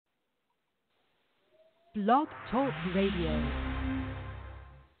Blog Talk Radio.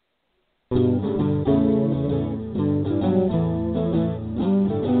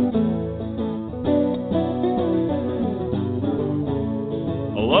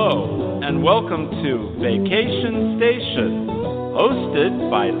 Hello, and welcome to Vacation Station, hosted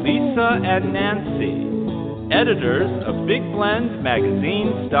by Lisa and Nancy, editors of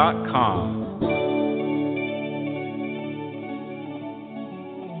BigBlendMagazines.com.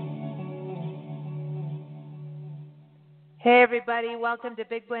 Hey everybody, welcome to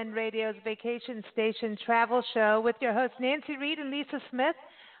Big Blend Radio's Vacation Station Travel Show with your hosts Nancy Reed and Lisa Smith.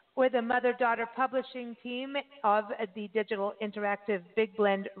 We're the mother-daughter publishing team of the digital interactive Big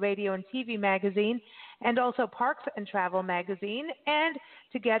Blend Radio and TV magazine and also Parks and Travel magazine. And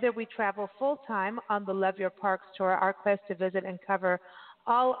together we travel full-time on the Love Your Parks tour, our quest to visit and cover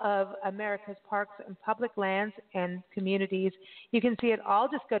all of America's parks and public lands and communities. You can see it all.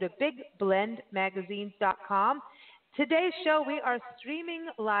 Just go to BigBlendMagazines.com. Today's show, we are streaming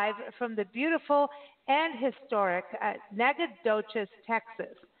live from the beautiful and historic Nacogdoches,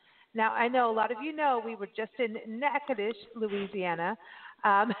 Texas. Now, I know a lot of you know we were just in Natchitoches, Louisiana,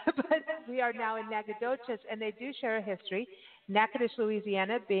 but we are now in Nacogdoches, and they do share a history. Natchitoches,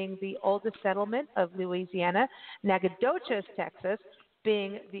 Louisiana being the oldest settlement of Louisiana, Nacogdoches, Texas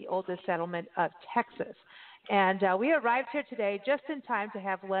being the oldest settlement of Texas. And we arrived here today just in time to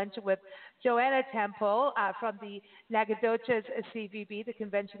have lunch with Joanna Temple from the Nacogdoches CVB, the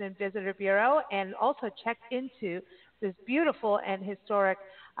Convention and Visitor Bureau, and also checked into this beautiful and historic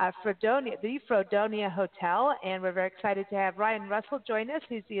the Fredonia Hotel. And we're very excited to have Ryan Russell join us.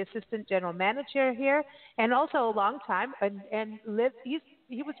 He's the Assistant General Manager here and also a long time and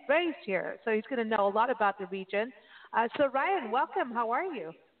he was raised here, so he's going to know a lot about the region. So Ryan, welcome. How are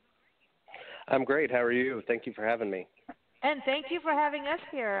you? I'm great. How are you? Thank you for having me. And thank you for having us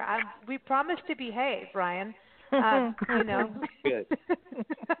here. We promise to behave, Brian. You know, good.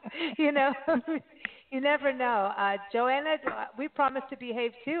 You know, you never know. Joanna, we promise to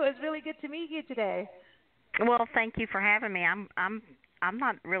behave too. It's really good to meet you today. Well, thank you for having me. I'm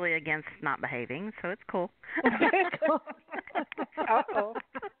not really against not behaving, so it's cool. Cool. Uh-oh.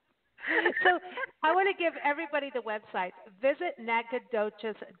 So I want to give everybody the website. Visit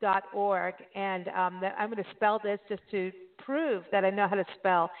Nacogdoches.org, and I'm going to spell this just to prove that I know how to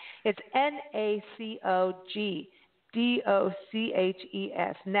spell. It's Nacogdoches,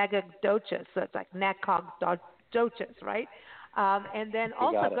 Nacogdoches. So it's like Nacogdoches, right? And then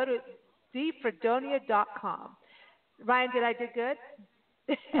also go to thefredonia.com. Ryan, did I do good?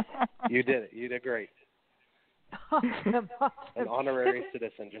 You did it. You did great. Awesome. An honorary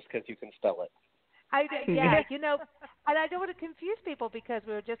citizen just because you can spell it. Yeah, you know, and I don't want to confuse people because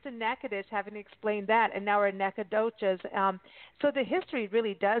we were just in Natchitoches having explained that, and now we're in Nacogdoches. So the history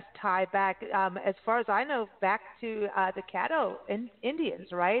really does tie back, as far as I know, back to the Caddo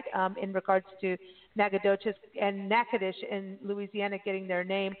Indians, right, in regards to Nacogdoches and Natchitoches in Louisiana getting their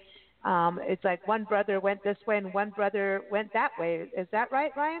name. It's like one brother went this way and one brother went that way. Is that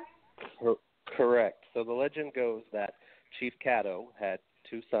right, Ryan? Correct. So the legend goes that Chief Caddo had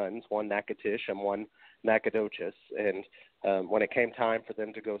two sons, one Natchitoches and one Nacogdoches, and when it came time for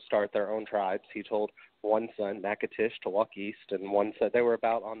them to go start their own tribes, he told one son, Natchitoches, to walk east, and one son, they were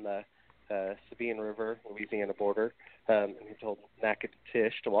about on the Sabine River, Louisiana border, and he told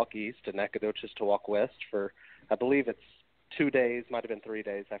Natchitoches to walk east and Nacogdoches to walk west for, I believe it's 2 days, might have been 3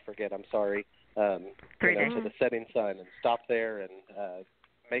 days, I forget, I'm sorry, 3 days. to the setting sun, and stop there and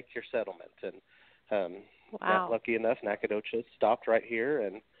make your settlement. And wow. lucky enough, Nacogdoches stopped right here,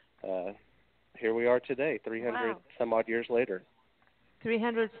 and here we are today, 300 some odd years later.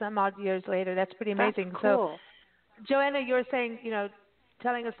 300 some odd years later. That's pretty amazing. That's cool. So, Joanna, you were saying,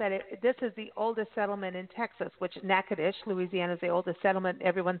 telling us that this is the oldest settlement in Texas, which Natchitoches, Louisiana, is the oldest settlement.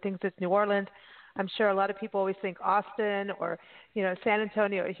 Everyone thinks it's New Orleans. I'm sure a lot of people always think Austin or, San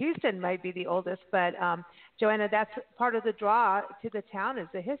Antonio or Houston might be the oldest. But, Joanna, that's part of the draw to the town is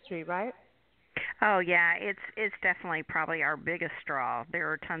the history, right? Oh yeah, it's definitely probably our biggest draw.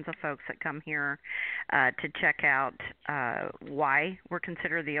 There are tons of folks that come here to check out why we're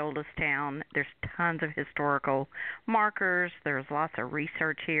considered the oldest town. There's tons of historical markers. There's lots of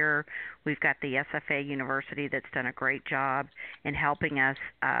research here. We've got the SFA University that's done a great job in helping us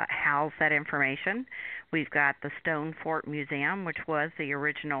house that information. We've got the Stone Fort Museum, which was the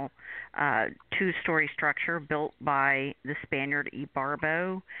original two-story structure built by the Spaniard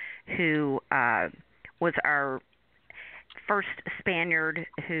Ibarbo, who was our first Spaniard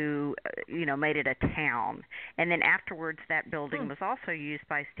who, made it a town. And then afterwards, that building was also used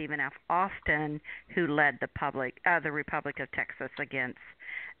by Stephen F. Austin, who led the Republic of Texas against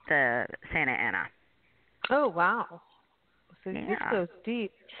the Santa Anna. Oh, wow. So this Yeah. goes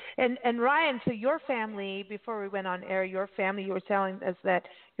deep. And Ryan, so your family, before we went on air, your family, you were telling us that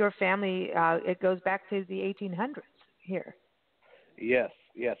your family, it goes back to the 1800s here. Yes,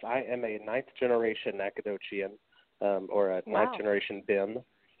 yes. I am a ninth generation Nacogdochian, or a ninth Wow. generation BIM,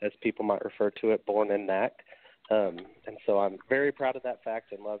 as people might refer to it, born in Nac. And so I'm very proud of that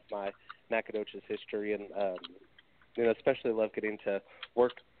fact and love my Nacogdoches history, and especially love getting to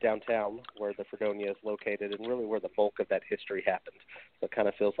work downtown where the Fredonia is located and really where the bulk of that history happened. So it kind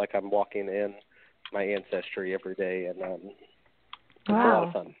of feels like I'm walking in my ancestry every day, and it's a lot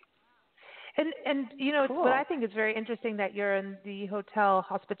of fun. And Cool. what I think is very interesting that you're in the hotel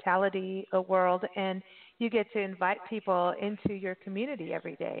hospitality world, and you get to invite people into your community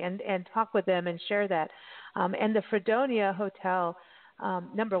every day and talk with them and share that. And the Fredonia Hotel,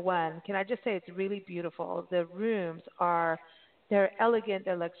 number one, can I just say it's really beautiful. The rooms they're elegant,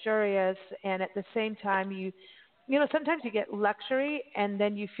 they're luxurious, and at the same time sometimes you get luxury and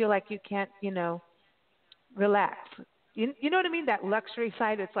then you feel like you can't, relax. You know what I mean? That luxury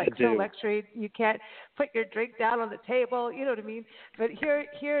side, it's like so luxury you can't put your drink down on the table. You know what I mean? But here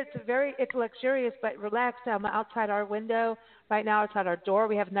it's luxurious but relaxed. Outside our window right now, outside our door,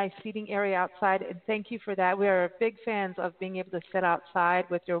 we have a nice seating area outside, and thank you for that. We are big fans of being able to sit outside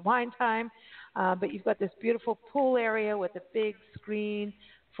with your wine time. But you've got this beautiful pool area with a big screen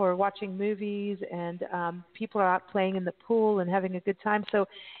for watching movies, and people are out playing in the pool and having a good time. So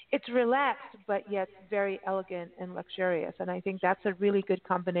it's relaxed, but yet very elegant and luxurious. And I think that's a really good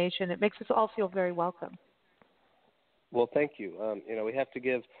combination. It makes us all feel very welcome. Well, thank you. We have to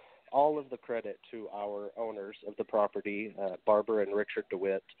give all of the credit to our owners of the property, Barbara and Richard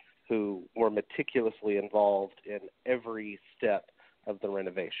DeWitt, who were meticulously involved in every step of the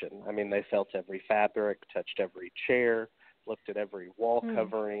renovation. I mean, they felt every fabric, touched every chair, looked at every wall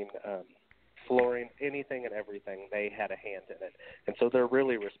covering, flooring, anything and everything. They had a hand in it. And so they're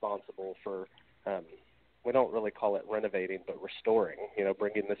really responsible for, we don't really call it renovating, but restoring,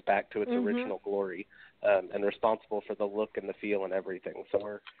 bringing this back to its original glory, and responsible for the look and the feel and everything. So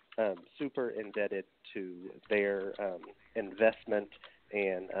we're super indebted to their investment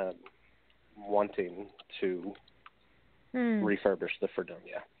and wanting to refurbish the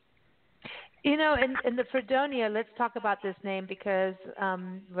Fredonia. And the Fredonia, let's talk about this name because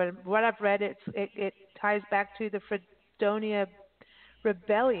what I've read, it ties back to the Fredonia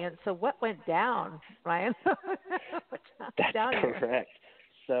Rebellion. So what went down, Ryan? That's down correct. Here?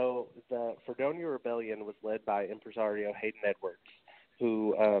 So the Fredonia Rebellion was led by Impresario Hayden Edwards,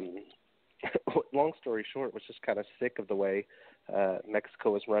 who, long story short, was just kind of sick of the way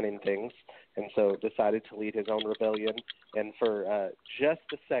Mexico was running things, and so decided to lead his own rebellion. And for just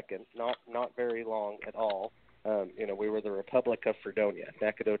a second, not very long at all, we were the Republic of Fredonia.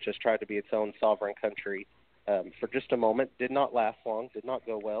 Nacogdoches tried to be its own sovereign country for just a moment. Did not last long, did not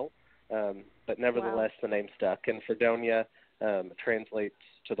go well, but nevertheless the name stuck. And Fredonia translates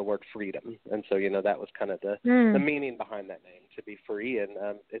to the word freedom, and so that was kind of the meaning behind that name, to be free. And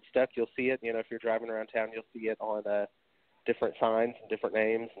it stuck. You'll see it. If you're driving around town, you'll see it on different signs and different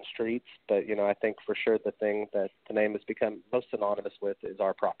names and streets. But I think for sure the thing that the name has become most synonymous with is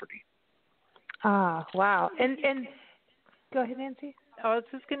our property. Ah, wow. And go ahead, Nancy. I was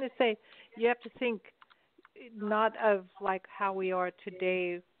just going to say, you have to think not of like how we are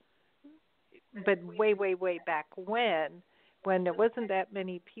today, but way, way, way back when there wasn't that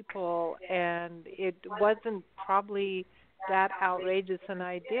many people, and it wasn't probably that outrageous an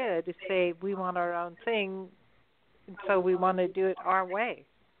idea to say we want our own thing, so we want to do it our way.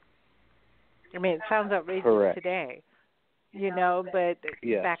 I mean, it sounds outrageous today, but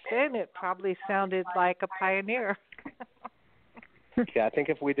back then it probably sounded like a pioneer. Yeah, I think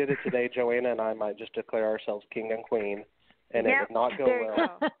if we did it today, Joanna and I might just declare ourselves king and queen, and it would not go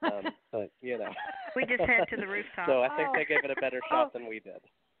well. But we just head to the rooftop. So I think they gave it a better shot than we did.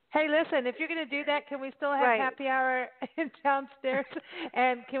 Hey, listen, if you're going to do that, can we still have happy hour downstairs?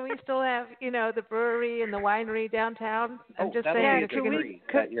 And can we still have, the brewery and the winery downtown? I'm just saying.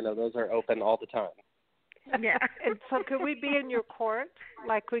 Those are open all the time. Yeah. And so could we be in your court?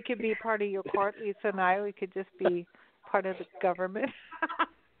 Like we could be part of your court, Lisa and I. We could just be part of the government.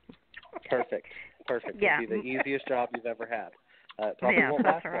 Perfect. Yeah. It'd be the easiest job you've ever had. Probably won't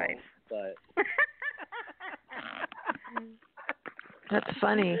last long, but... That's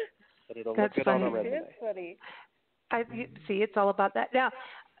funny. But it'll look good on a resume. It is funny. See, it's all about that. Now,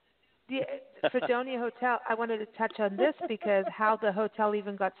 the Fredonia Hotel, I wanted to touch on this because how the hotel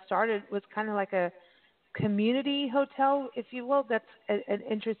even got started was kind of like a community hotel, if you will. That's an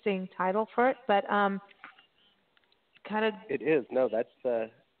interesting title for it, but kind of... It is. No, that's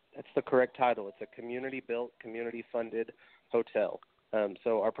That's the correct title. It's a community-built, community-funded hotel.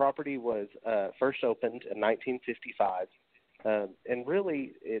 So our property was first opened in 1955, and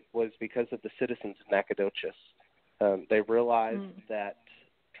really it was because of the citizens of Nacogdoches. They realized that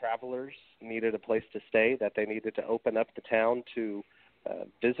travelers needed a place to stay, that they needed to open up the town to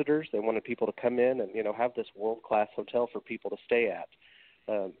visitors. They wanted people to come in and, have this world-class hotel for people to stay at.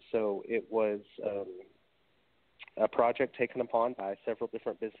 So it was a project taken upon by several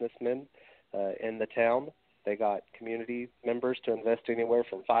different businessmen in the town. They got community members to invest anywhere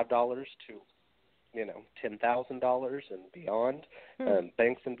from $5 to, $10,000 and beyond.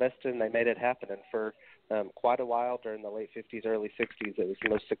 Banks invested, and they made it happen. And for quite a while during the late 50s, early 60s, it was the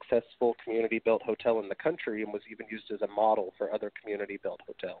most successful community-built hotel in the country and was even used as a model for other community-built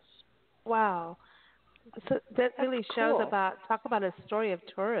hotels. Wow. So that really shows cool. talk about a story of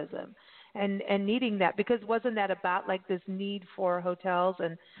tourism and needing that, because wasn't that about like this need for hotels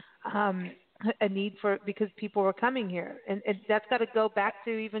and a need for, because people were coming here, and that's got to go back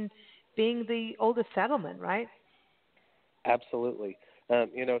to even being the oldest settlement, right? Absolutely.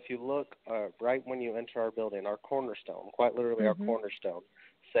 If you look right when you enter our building, our cornerstone, quite literally our cornerstone,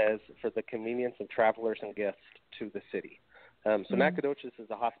 says for the convenience of travelers and guests to the city. So Nacogdoches is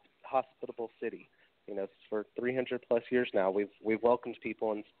a hospitable city. For 300 plus years now, we've welcomed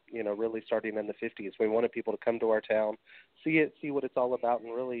people, and really starting in the 50s, we wanted people to come to our town, see what it's all about,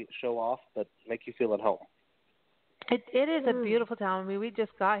 and really show off, but make you feel at home. It is a beautiful town. I mean, we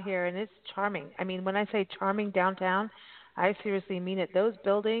just got here, and it's charming. I mean, when I say charming downtown, I seriously mean it. Those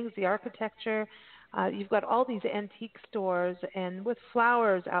buildings, the architecture, you've got all these antique stores, and with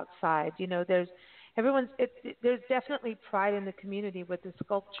flowers outside. There's definitely pride in the community with the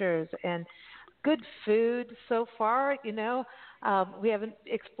sculptures and good food so far. We haven't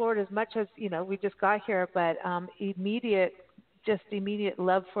explored as much as we just got here, but immediate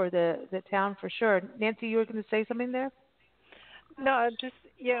love for the town for sure. Nancy, you were going to say something there? No, just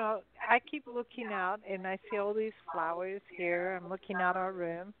I keep looking out and I see all these flowers here. I'm looking out our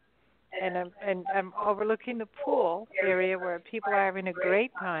room, and I'm overlooking the pool area where people are having a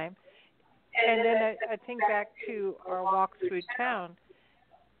great time. And then I think back to our walk through town,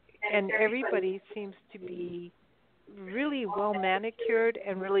 and everybody seems to be really well manicured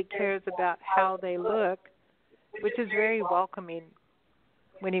and really cares about how they look, which is very welcoming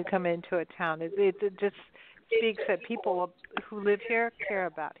when you come into a town. It just speaks that people who live here care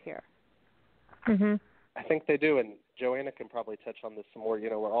about here. I think they do, and Joanna can probably touch on this some more.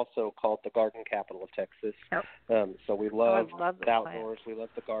 We're also called the garden capital of Texas. So we love the outdoors, we love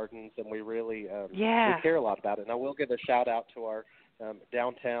the gardens, and we really we care a lot about it. And I will give a shout out to our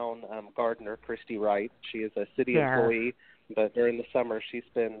downtown gardener, Christy Wright. She is a city employee, but during the summer she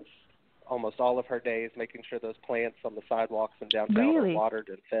spends almost all of her days making sure those plants on the sidewalks in downtown are watered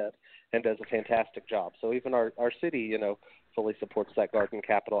and fed, and does a fantastic job. So even our city, fully supports that garden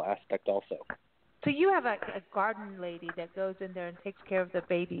capital aspect also. So you have a garden lady that goes in there and takes care of the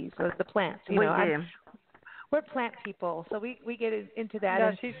babies or the plants. We do. We're plant people, so we get into that.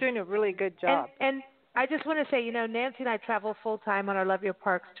 No, she's doing a really good job. And I just want to say, Nancy and I travel full time on our Love Your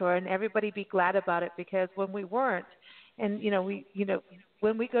Parks tour, and everybody be glad about it, because when we weren't, and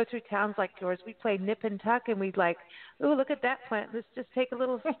when we go through towns like yours, we play nip and tuck, and we'd like, ooh, look at that plant. Let's just take a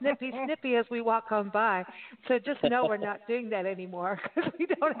little snippy as we walk on by. So just know we're not doing that anymore, because we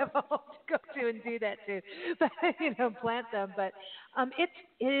don't have a home to go to and do that to, but, plant them. But it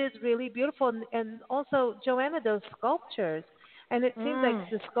is really beautiful. And also, Joanna, those sculptures, and it seems like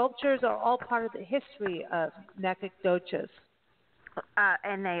the sculptures are all part of the history of Nacogdoches.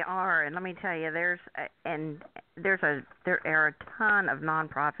 And they are, and let me tell you, there are a ton of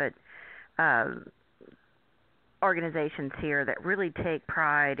nonprofit organizations here that really take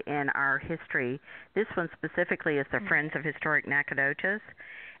pride in our history. This one specifically is the Friends of Historic Nacogdoches.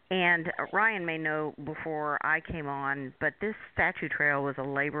 And Ryan may know before I came on, but this statue trail was a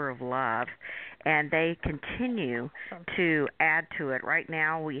labor of love, and they continue to add to it. Right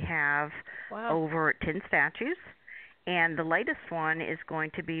now we have over 10 statues. And the latest one is going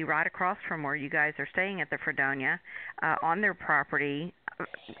to be right across from where you guys are staying at the Fredonia, on their property.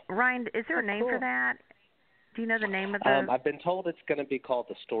 Ryan, is there a name for that? Do you know the name of the? I've been told it's going to be called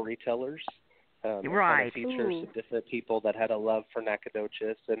the Storytellers. Right. It features some different people that had a love for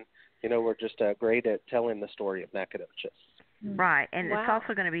Nacogdoches, and we're just great at telling the story of Nacogdoches. Right, and it's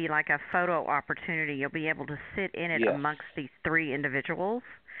also going to be like a photo opportunity. You'll be able to sit in it amongst these three individuals.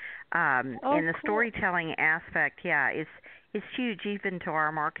 And the storytelling aspect, is huge even to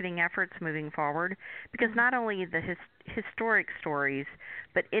our marketing efforts moving forward, because not only the historic stories,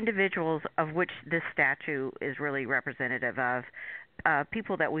 but individuals of which this statue is really representative of,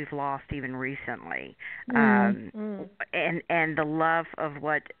 people that we've lost even recently, Mm. and the love of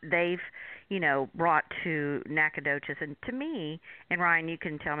what they've brought to Nacogdoches. And to me, and Ryan, you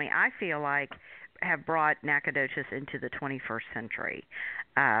can tell me, I feel like have brought Nacogdoches into the 21st century.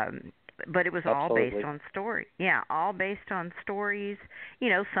 But it was all Absolutely. based on story. Yeah, all based on stories.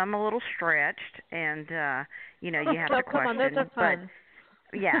 Some a little stretched, and you have to Come on, question. those are fun.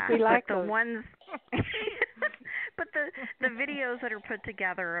 Yeah, We like but the those. ones, but the videos that are put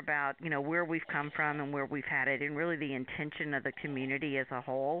together about where we've come from and where we've had it, and really the intention of the community as a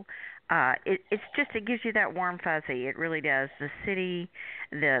whole, it gives you that warm fuzzy. It really does. The city,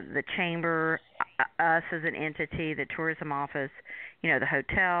 the chamber, us as an entity, the tourism office, the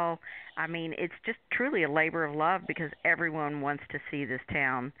hotel. I mean, it's just truly a labor of love because everyone wants to see this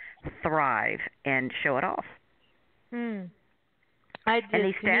town thrive and show it off. Mm. I did. And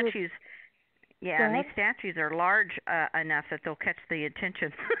these Can you- statues, Go and ahead. these statues are large enough that they'll catch the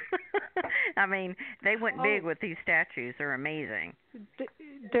attention. I mean, they went big with these statues. They're amazing.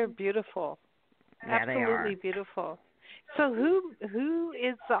 They're beautiful. Yeah, they are. Absolutely beautiful. So who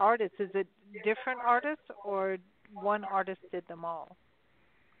is the artist? Is it different artists or one artist did them all?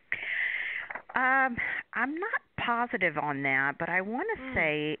 I'm not positive on that, but I want to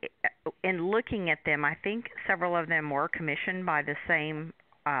say, in looking at them, I think several of them were commissioned by the same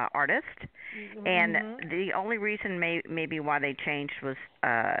artist, and the only reason maybe why they changed was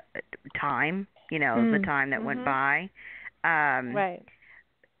time. The time that went by. Right.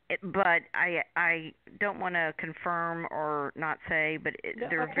 But I don't want to confirm or not say, but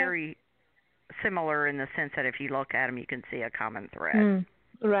they're Okay. very similar in the sense that if you look at them, you can see a common thread. Mm.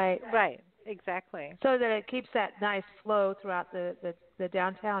 Right. Right. Exactly. So that it keeps that nice flow throughout the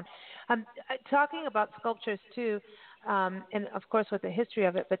downtown. Talking about sculptures too, and of course with the history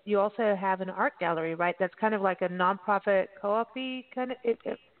of it, but you also have an art gallery, right? That's kind of like a nonprofit co-op-y kind of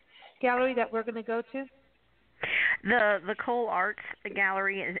gallery that we're going to go to. The Cole Arts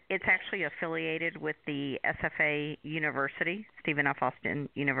Gallery, it's actually affiliated with the SFA University, Stephen F. Austin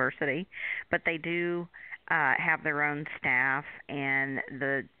University, but they do have their own staff, and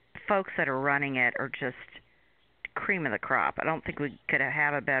the folks that are running it are just cream of the crop. I don't think we could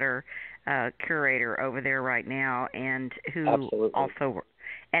have a better curator over there right now, and who Absolutely. also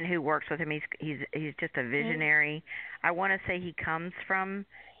who works with him. He's just a visionary. I want to say he comes from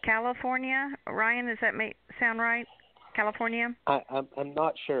California. Ryan, does that sound right? California? I'm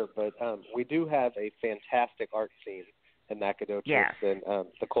not sure, but we do have a fantastic art scene in Nacogdoches, Yes. and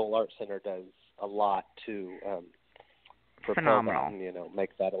the Cole Art Center does a lot to propel Phenomenal. that and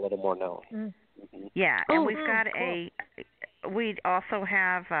make that a little more known. Mm-hmm. Yeah, and we've got cool. we also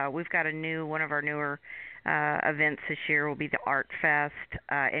have we've got one of our newer events this year will be the Art Fest,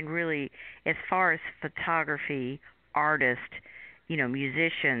 and really as far as photography, artists,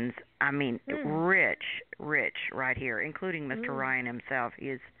 musicians, I mean, rich right here, including Mr. Ryan himself. He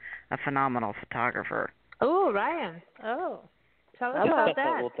is a phenomenal photographer. Oh, Ryan. Oh, tell us about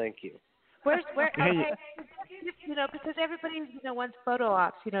that. Well, thank you. Where? Hey. Okay, because everybody, wants photo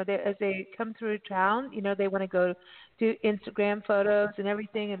ops. As they come through town, they want to go do Instagram photos and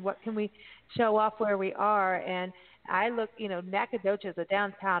everything. And what can we show off where we are? And I look, Nacogdoches, a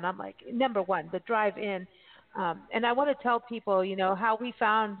downtown. I'm like, number one, the drive-in. And I want to tell people, how we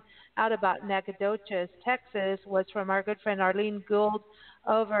found out about Nacogdoches, Texas, was from our good friend Arlene Gould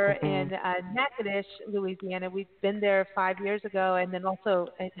over in Natchitoches, Louisiana. We've been there 5 years ago, and then also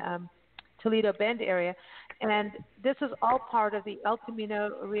in Toledo Bend area. And this is all part of the El Camino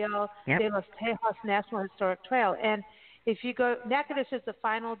Real de los Tejas National Historic Trail. And if you go, Nacogdoches is the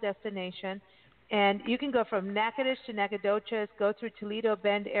final destination. And you can go from Natchitoches to Nacogdoches, go through Toledo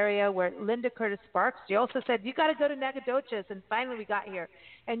Bend area where Linda Curtis Sparks. She also said, you got to go to Nacogdoches. And finally we got here.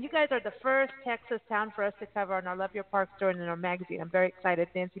 And you guys are the first Texas town for us to cover on our Love Your Park story and in our magazine. I'm very excited,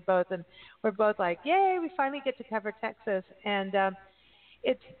 Nancy both. And we're both like, yay, we finally get to cover Texas. And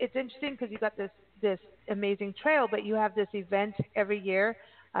it's interesting because you got this amazing trail, but you have this event every year.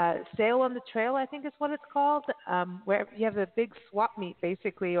 Sail on the Trail, I think is what it's called, where you have a big swap meet,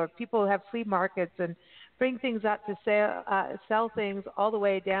 basically, or people have flea markets and bring things out to sell things all the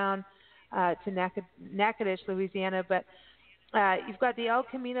way down to Natchitoches, Louisiana. But you've got the El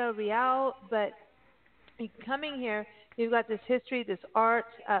Camino Real, but coming here, you've got this history, this art,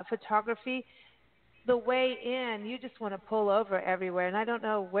 photography. The way in, you just want to pull over everywhere, and I don't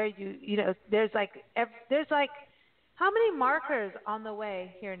know where there's like how many markers on the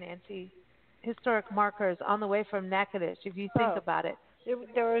way here, Nancy? Historic markers on the way from Nacogdoches, if you think about it.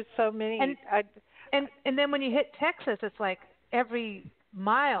 There were so many. And then when you hit Texas, it's like every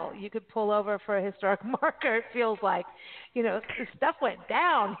mile you could pull over for a historic marker. It feels like, stuff went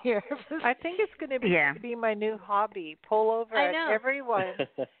down here. I think it's going to be my new hobby. Pull over I at know. everyone,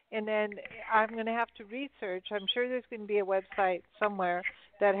 and then I'm going to have to research. I'm sure there's going to be a website somewhere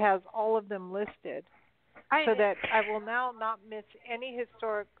that has all of them listed, so that I will now not miss any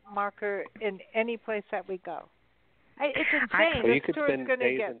historic marker in any place that we go. It's insane. Well, you could spend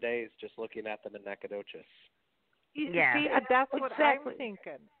days and days just looking at them in Nacogdoches. Yeah, see, that's what I'm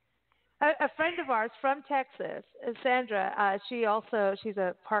thinking. A friend of ours from Texas, Sandra, she's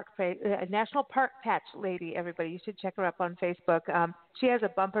a a national park patch lady. Everybody, you should check her up on Facebook. She has a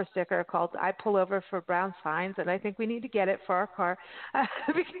bumper sticker called "I pull over for brown signs," and I think we need to get it for our car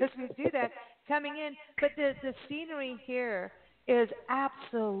because we do that coming in. But the scenery here is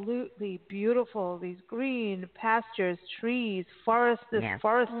absolutely beautiful. These green pastures, trees, forest,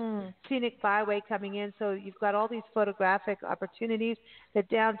 scenic byway coming in. So you've got all these photographic opportunities. The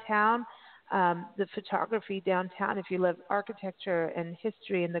downtown, the photography downtown, if you love architecture and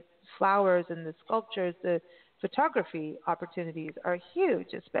history and the flowers and the sculptures, the photography opportunities are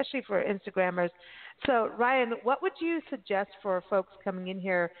huge, especially for Instagrammers. So, Ryan, what would you suggest for folks coming in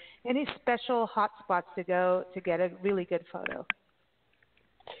here? Any special hot spots to go to get a really good photo?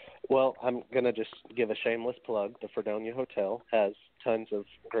 Well, I'm going to just give a shameless plug. The Fredonia Hotel has tons of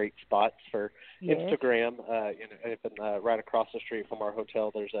great spots for Instagram. Right across the street from our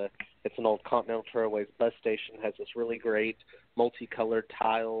hotel, it's an old Continental Trailways bus station. Has this really great multicolored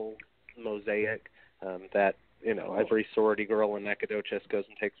tile mosaic that every sorority girl in Nacogdoches goes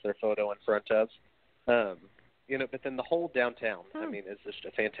and takes their photo in front of. But then the whole downtown, is just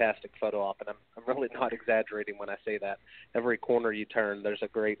a fantastic photo op, and I'm really not exaggerating when I say that. Every corner you turn, there's a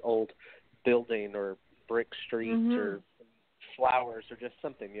great old building or brick street or flowers or just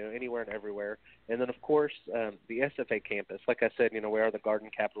something, anywhere and everywhere. And then, of course, the SFA campus. Like I said, we are the garden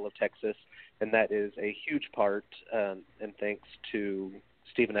capital of Texas, and that is a huge part, and thanks to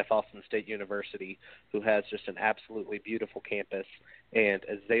Stephen F. Austin State University, who has just an absolutely beautiful campus, and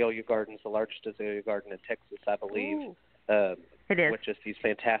Azalea Gardens, the largest azalea garden in Texas, I believe. It is. With just these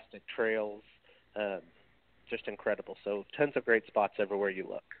fantastic trails, just incredible. So tons of great spots everywhere you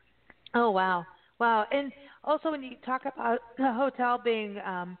look. Oh, wow. Wow. And also when you talk about the hotel being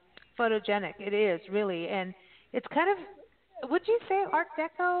photogenic, it is really, and it's kind of, would you say Art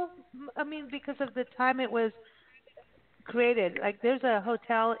Deco? Because of the time it was created. Like there's a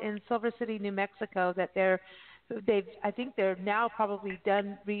hotel in Silver City, New Mexico that I think they're now probably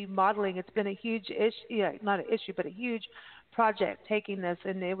done remodeling. It's been a huge not an issue, but a huge project taking this,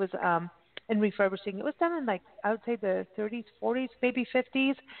 and it was and refurbishing. It was done in I would say the 30s, 40s, maybe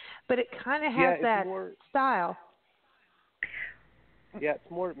 50s, but it kind of has that style. Yeah,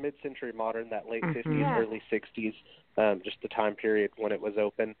 it's more mid-century modern, that late 50s, early 60s, just the time period when it was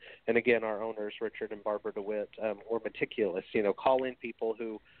open. And again, our owners, Richard and Barbara DeWitt, were meticulous, calling people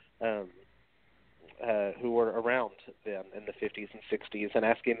who were around then in the 50s and 60s and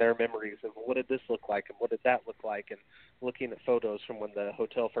asking their memories of what did this look like and what did that look like, and looking at photos from when the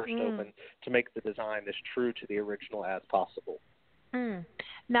hotel first opened to make the design as true to the original as possible.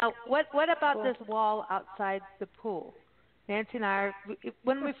 Now, what about this wall outside the pool? Nancy and I,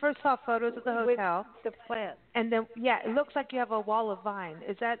 when we first saw photos of the hotel, with the plant, and then it looks like you have a wall of vine.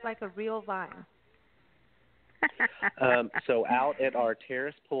 Is that like a real vine? So out at our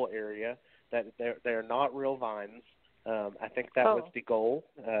terrace pool area, that they're not real vines. I think that was the goal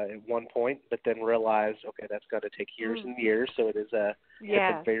at one point, but then realized, okay, that's got to take years and years. So it is it's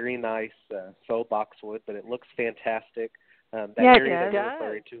a very nice faux boxwood, but it looks fantastic. That area that we're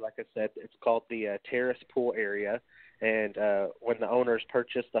referring to, like I said, it's called the terrace pool area. And when the owners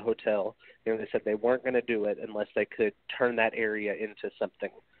purchased the hotel, they said they weren't going to do it unless they could turn that area into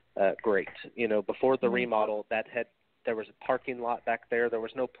something great. Before the remodel, there was a parking lot back there. There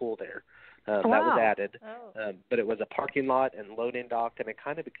was no pool there. That was added. But it was a parking lot and loading dock, and it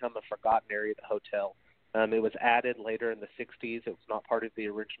kind of become a forgotten area of the hotel. It was added later in the 60s. It was not part of the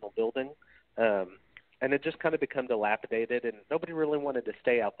original building. And it just kind of become dilapidated, and nobody really wanted to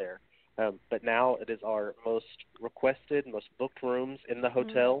stay out there. But now it is our most requested, most booked rooms in the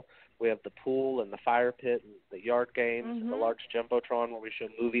hotel. We have the pool and the fire pit and the yard games and the large jumbotron where we show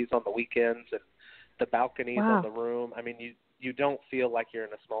movies on the weekends, and the balconies on the room. You don't feel like you're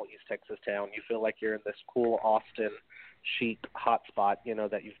in a small East Texas town. You feel like you're in this cool Austin chic hotspot,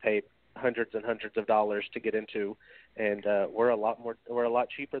 that you've paid hundreds and hundreds of dollars to get into. And we're a lot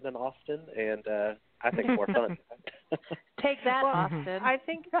cheaper than Austin, and I think more fun. Take that, Austin. I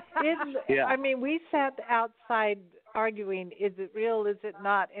think we sat outside arguing, is it real, is it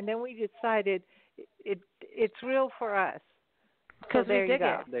not? And then we decided it's real for us. Because there we you dig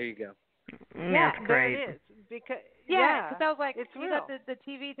go. it. There you go. That's There great. it is. Because Yeah, because I was like, it's you real. got the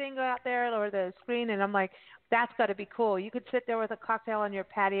TV thing out there or the screen, and I'm like, that's got to be cool. You could sit there with a cocktail on your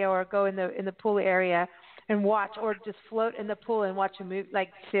patio or go in the pool area and watch, or just float in the pool and watch a movie. Like,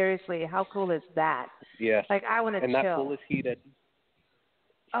 seriously, how cool is that? Yes. Like, I want to And chill. that pool is heated.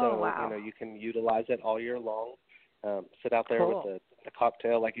 So, Oh, wow. you can utilize it all year long. Sit out there Cool. with the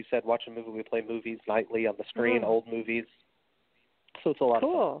cocktail. Like you said, watch a movie. We play movies nightly on the screen, old movies. So it's a lot of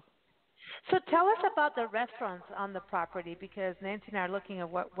fun. Cool. So tell us about the restaurants on the property, because Nancy and I are looking at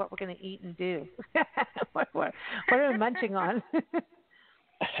what we're going to eat and do. what are we munching on?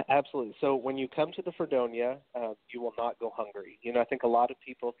 Absolutely. So when you come to the Fredonia, you will not go hungry. I think a lot of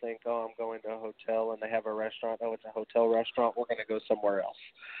people think, oh, I'm going to a hotel and they have a restaurant. Oh, it's a hotel restaurant. We're going to go somewhere else.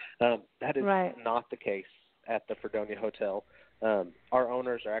 That is not the case at the Fredonia Hotel. Our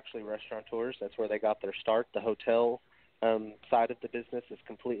owners are actually restaurateurs. That's where they got their start. The hotel side of the business is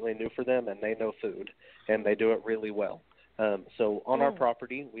completely new for them, and they know food, and they do it really well. So on our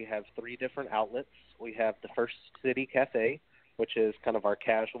property, we have 3 different outlets. We have the First City Cafe, which is kind of our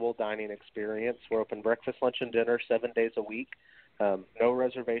casual dining experience. We're open breakfast, lunch, and dinner 7 days a week. No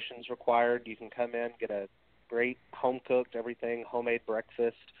reservations required. You can come in, get a great home-cooked, everything, homemade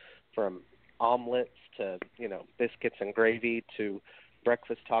breakfast, from omelets to, biscuits and gravy to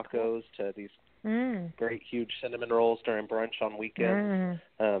breakfast tacos to these great huge cinnamon rolls during brunch on weekends.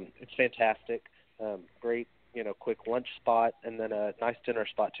 It's fantastic. Great, quick lunch spot, and then a nice dinner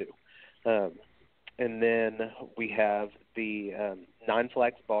spot too. And then we have the Nine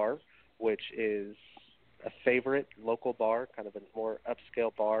Flags Bar, which is a favorite local bar, kind of a more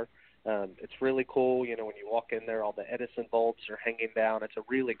upscale bar. It's really cool. When you walk in there, all the Edison bulbs are hanging down. It's a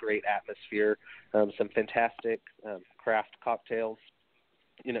really great atmosphere. Some fantastic craft cocktails.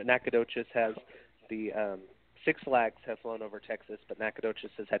 Nacogdoches has the Six Flags have flown over Texas, but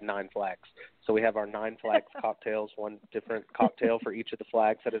Nacogdoches has had 9 flags. So we have our 9 flags cocktails, one different cocktail for each of the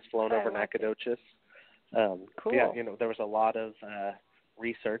flags that has flown over Nacogdoches. Cool. Yeah, there was a lot of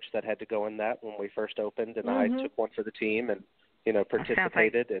research that had to go in that when we first opened, and I took one for the team and,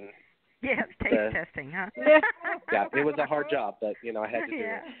 participated in. Yeah, taste testing, huh? Yeah, it was a hard job, but, I had to do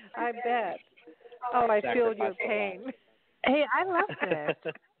it. I bet. Oh, I feel your pain. Hey, I love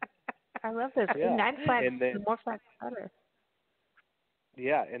this. I love this. Yeah. 9 flags, and then, the more flags, better.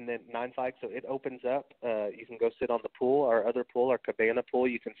 Yeah, and then 9 flags, so it opens up. You can go sit on the pool, our other pool, our cabana pool.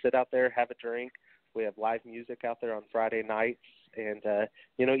 You can sit out there, have a drink. We have live music out there on Friday nights. And,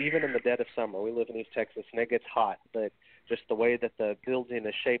 even in the dead of summer, we live in East Texas, and it gets hot. But just the way that the building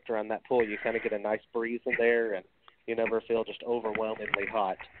is shaped around that pool, you kind of get a nice breeze in there, and you never feel just overwhelmingly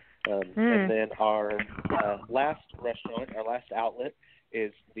hot. And then our last restaurant, our last outlet,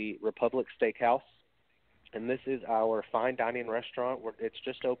 is the Republic Steakhouse. And this is our fine dining restaurant. It's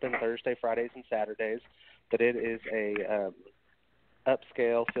just open Thursday, Fridays, and Saturdays. But it is a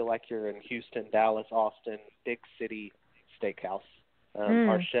upscale, feel like you're in Houston, Dallas, Austin, big city steakhouse.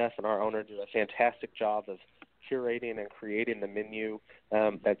 Our chef and our owner do a fantastic job of curating and creating the menu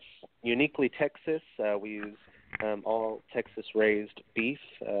that's uniquely Texas. We use all Texas-raised beef,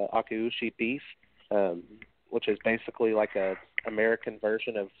 Akaushi beef, which is basically like a American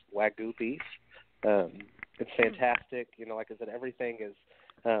version of Wagyu beef. It's fantastic. Like I said, everything is,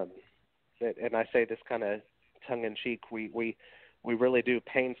 and I say this kind of tongue-in-cheek, we really do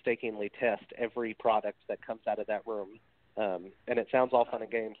painstakingly test every product that comes out of that room. And it sounds all fun and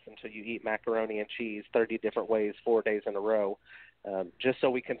games until you eat macaroni and cheese 30 different ways 4 days in a row, just so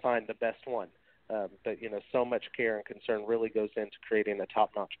we can find the best one. But, so much care and concern really goes into creating a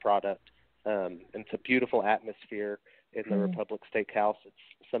top-notch product. And it's a beautiful atmosphere in the Republic Steakhouse.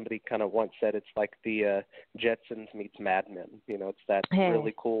 Somebody kind of once said it's like the Jetsons meets Mad Men. It's that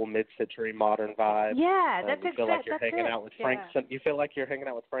really cool mid-century modern vibe. Yeah, that's you feel like you're hanging out with Frank. You feel like you're hanging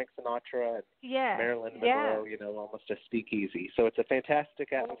out with Frank Sinatra and Marilyn Monroe. Almost a speakeasy. So it's a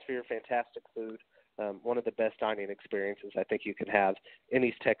fantastic atmosphere, fantastic food. One of the best dining experiences I think you can have in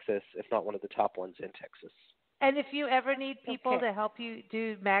East Texas, if not one of the top ones in Texas. And if you ever need people to help you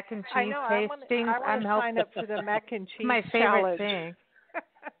do mac and cheese tastings, I'm sign up for the mac and cheese my favorite challenge. thing.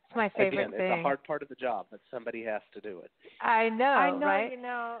 It's my favorite thing. It's a hard part of the job, but somebody has to do it. I know, right?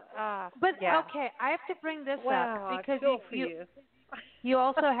 But okay, I have to bring this up because you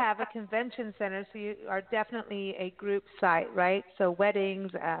also have a convention center, so you are definitely a group site, right? So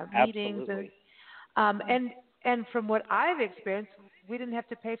weddings, meetings, and from what I've experienced, we didn't have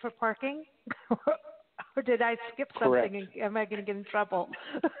to pay for parking. Or did I skip something? Correct. And am I going to get in trouble?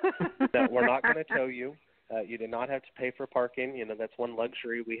 No, we're not going to tell you. You did not have to pay for parking. That's one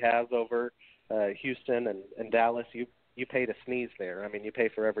luxury we have over Houston and Dallas. You you pay to sneeze there. I mean, you pay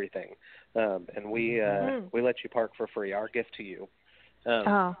for everything, and we let you park for free. Our gift to you.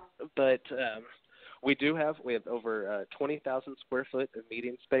 But we have over 20,000 square foot of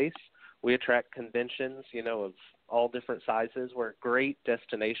meeting space. We attract conventions, of all different sizes. We're a great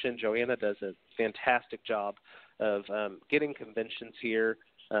destination. Joanna does a fantastic job of getting conventions here.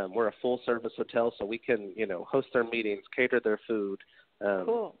 We're a full-service hotel, so we can, host their meetings, cater their food,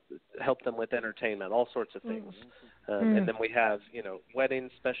 help them with entertainment, all sorts of things. And then we have,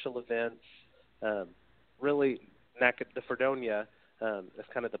 weddings, special events. Really, the Fredonia is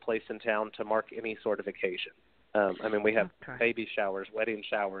kind of the place in town to mark any sort of occasion. We have baby showers, wedding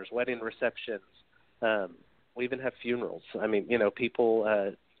receptions. We even have funerals.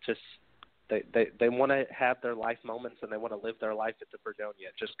 People just they want to have their life moments, and they want to live their life at the Fredonia.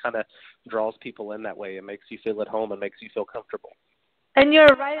 It just kind of draws people in that way. It makes you feel at home and makes you feel comfortable. And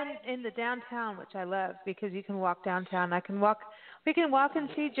you're right in the downtown, which I love, because you can walk downtown. We can walk and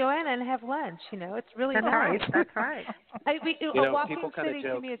see Joanna and have lunch. It's really nice. That's right. Walking city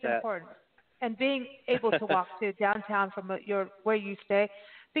to me is important, and being able to walk to downtown from where you stay,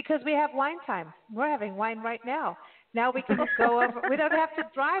 because we have wine time. We're having wine right now. Now we can go over. We don't have to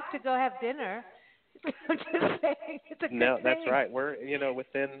drive to go have dinner. I'm just saying, it's a good thing. That's right. We're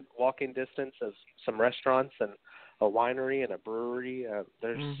within walking distance of some restaurants and a winery and a brewery.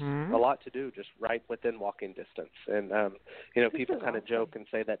 There's a lot to do just right within walking distance. And people kind of joke and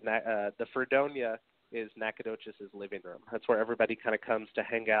say that the Fredonia is Nacogdoches' living room. That's where everybody kind of comes to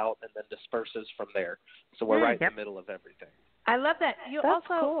hang out and then disperses from there. So we're right in the middle of everything. I love that. That's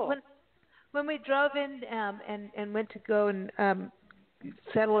also cool. When we drove in and went to go and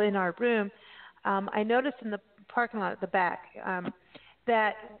settle in our room, I noticed in the parking lot at the back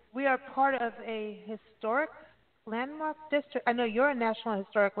that we are part of a historic landmark district. I know you're a National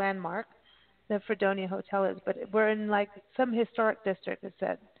Historic Landmark, the Fredonia Hotel is, but we're in some historic district. It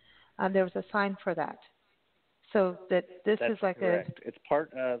said there was a sign for that. So that's is correct. It's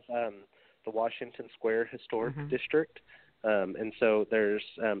part of the Washington Square Historic District. And so there's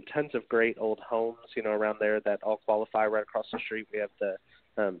tons of great old homes, around there that all qualify. Right across the street, we have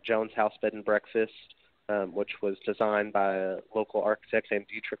the Jones House Bed and Breakfast, which was designed by a local architect named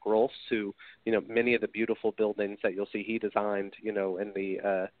Dietrich Rolfs, who, many of the beautiful buildings that you'll see he designed, in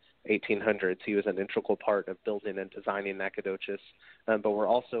the 1800s. He was an integral part of building and designing Nacogdoches. But we're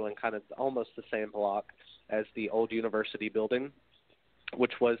also in kind of almost the same block as the old university building,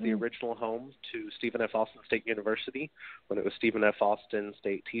 which was the original home to Stephen F. Austin State University when it was Stephen F. Austin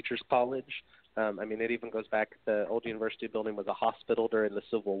State Teachers College. It even goes back, the old university building was a hospital during the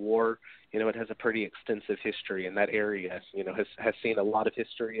Civil War. It has a pretty extensive history, and that area, has seen a lot of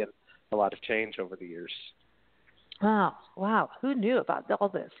history and a lot of change over the years. Wow. Who knew about all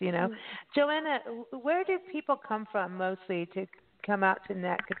this, Joanna, where do people come from mostly to come out to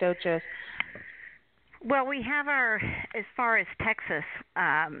Nacogdoches? Well, we have as far as Texas,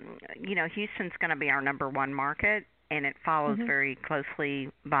 Houston's going to be our number one market, and it follows very closely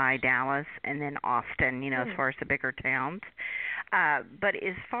by Dallas and then Austin, as far as the bigger towns. But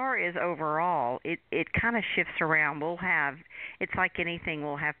as far as overall, it kind of shifts around. It's like anything,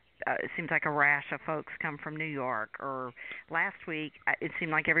 we'll have, it seems like a rash of folks come from New York, or last week, it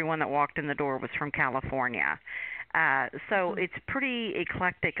seemed like everyone that walked in the door was from California. So it's pretty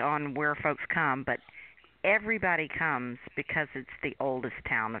eclectic on where folks come, but everybody comes because it's the oldest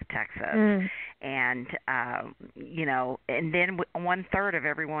town of Texas. And, and then 1/3 of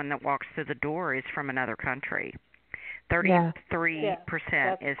everyone that walks through the door is from another country.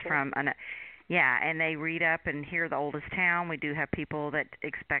 33% is from and they read up and hear the oldest town. We do have people that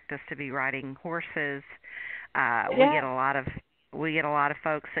expect us to be riding horses. We get a lot of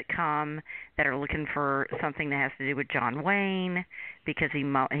folks that come that are looking for something that has to do with John Wayne because he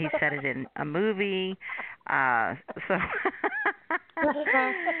said it in a movie. So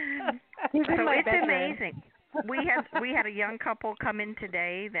it's amazing. We had a young couple come in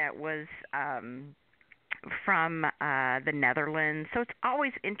today that was from the Netherlands. So it's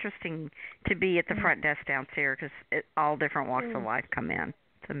always interesting to be at the front desk downstairs because all different walks of life come in.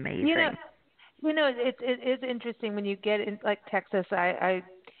 It's amazing. It is interesting when you get in, like Texas.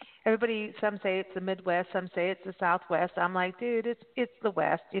 Everybody, some say it's the Midwest, some say it's the Southwest. I'm like, dude, it's the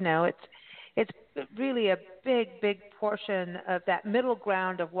West. It's really a big portion of that middle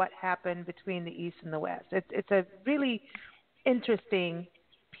ground of what happened between the East and the West. It's a really interesting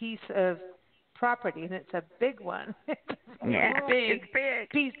piece of property, and it's a big one. It's big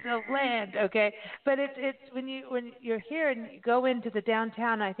piece of land. Okay, but it's when you're here and you go into the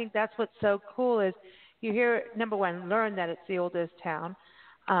downtown, I think that's what's so cool is you hear, number one, learn that it's the oldest town,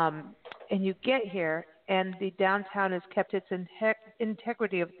 and you get here and the downtown has kept its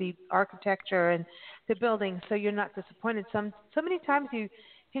integrity of the architecture and the buildings, so you're not disappointed. So many times you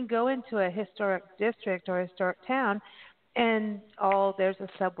can go into a historic district or a historic town, and there's a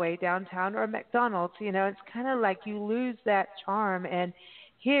Subway downtown or a McDonald's. It's kind of like you lose that charm. And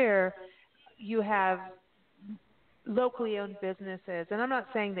here you have locally owned businesses, and I'm not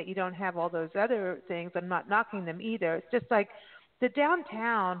saying that you don't have all those other things. I'm not knocking them either. It's just like the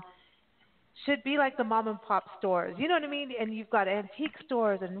downtown should be like the mom and pop stores. You know what I mean? And you've got antique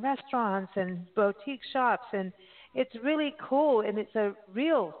stores and restaurants and boutique shops, and it's really cool. And it's a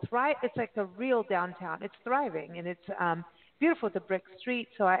real It's like a real downtown. It's thriving, and it's beautiful, the brick street.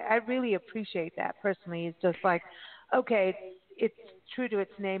 So I really appreciate that personally. It's just like, okay, it's true to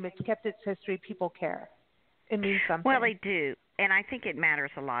its name. It's kept its history. People care. It means something. Well, they do, and I think it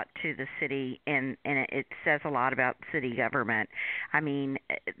matters a lot to the city, and it says a lot about city government. I mean,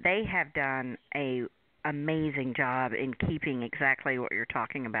 they have done a amazing job in keeping exactly what you're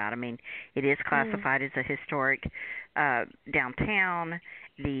talking about. I mean, it is classified as a historic downtown.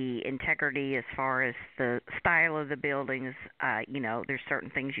 The integrity as far as the style of the buildings, there's certain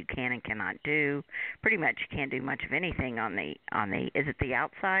things you can and cannot do. Pretty much you can't do much of anything on the is it the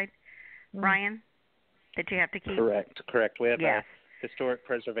outside, Ryan? That you have to keep? Correct. We have a historic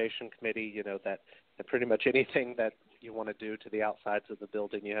preservation committee, that pretty much anything that you want to do to the outsides of the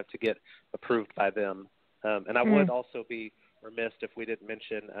building, you have to get approved by them. And I would also be remiss if we didn't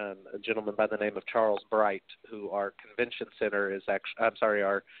mention a gentleman by the name of Charles Bright, who our convention center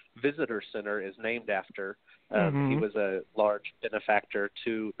our visitor center is named after. He was a large benefactor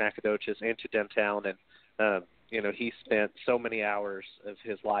to Nacogdoches and to downtown, and he spent so many hours of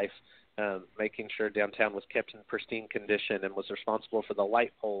his life making sure downtown was kept in pristine condition, and was responsible for the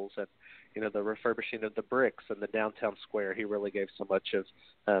light poles and the refurbishing of the bricks and the downtown square. He really gave so much of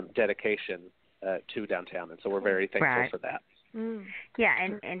dedication to downtown, and so we're very thankful for that. Yeah,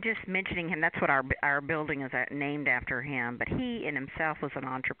 and just mentioning him, that's what our building is named after him, but he in himself was an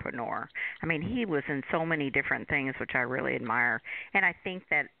entrepreneur. I mean, he was in so many different things, which I really admire, and I think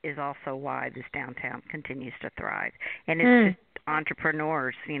that is also why this downtown continues to thrive. And it's just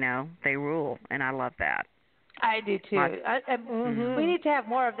entrepreneurs, they rule, and I love that. I do too. We need to have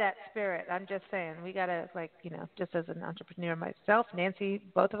more of that spirit. I'm just saying, we gotta, just as an entrepreneur myself, Nancy,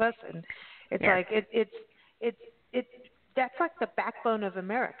 both of us, and it's like it's that's like the backbone of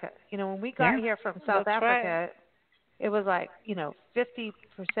America. When we got here from South Africa, it was like 50%.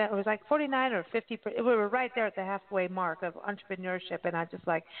 It was like 49 or 50%. We were right there at the halfway mark of entrepreneurship, and I just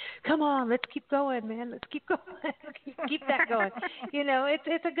like, come on, let's keep going, man. Let's keep going. keep that going.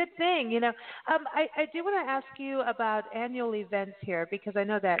 It's a good thing. I do want to ask you about annual events here, because I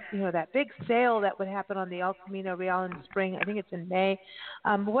know that that big sale that would happen on the El Camino Real in the spring. I think it's in May.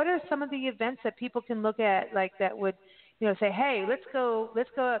 What are some of the events that people can look at, that would say, hey, let's go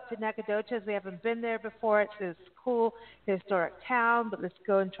up to Nacogdoches. We haven't been there before. It's this cool historic town, but let's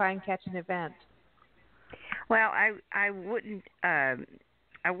go and try and catch an event. Well, I wouldn't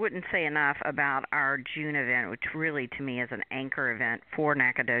say enough about our June event, which really to me is an anchor event for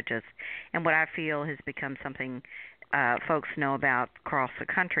Nacogdoches, and what I feel has become something folks know about across the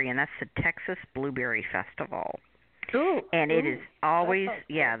country, and that's the Texas Blueberry Festival. Ooh, and it is always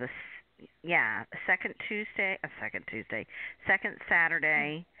second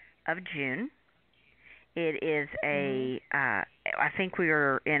Saturday of June. It is I think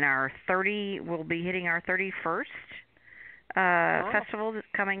we'll be hitting our 31st festival that's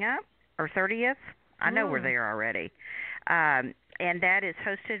coming up, or 30th. I know we're there already. And that is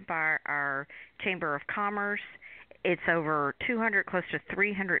hosted by our Chamber of Commerce. It's over 200, close to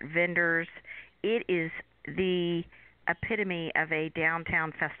 300 vendors. It is the epitome of a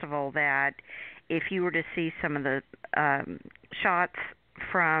downtown festival that, if you were to see some of the shots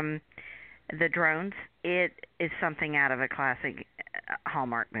from the drones, it is something out of a classic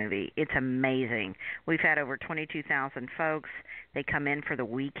Hallmark movie. It's amazing. We've had over 22,000 folks. They come in for the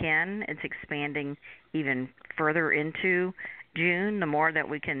weekend. It's expanding even further into June. The more that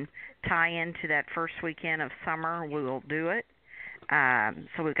we can tie into that first weekend of summer, we will do it.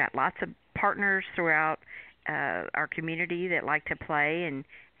 So we've got lots of partners throughout our community that like to play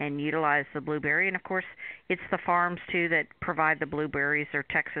and utilize the blueberry. And, of course, it's the farms, too, that provide the blueberries. They're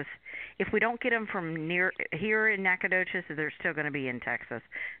Texas. If we don't get them from near here in Nacogdoches, they're still going to be in Texas.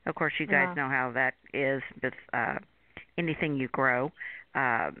 Of course, you guys know how that is with anything you grow.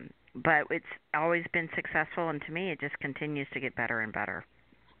 But it's always been successful, and to me it just continues to get better and better.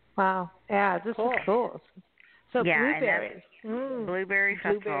 Wow. Yeah, this is cool. So blueberries. Blueberry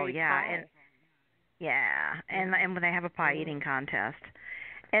Festival, blueberry pie. And when they have a pie eating contest.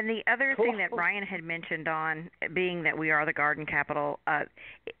 And the other Cool. thing that Ryan had mentioned on being that we are the garden capital,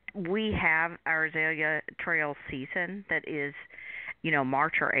 we have our azalea trail season that is,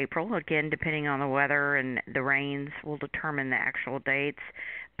 March or April. Again, depending on the weather and the rains will determine the actual dates.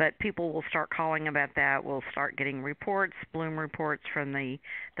 But people will start calling about that. We'll start getting bloom reports from the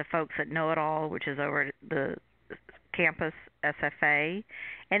folks at Know It All, which is over at the campus SFA.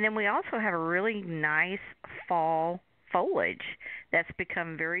 And then we also have a really nice fall foliage that's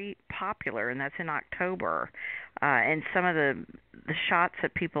become very popular, and that's in October. And some of the shots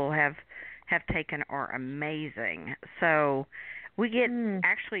that people have taken are amazing. So we get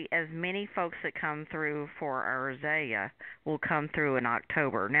actually as many folks that come through for our azalea will come through in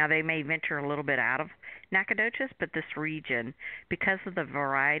October. Now, they may venture a little bit out of Nacogdoches, but this region, because of the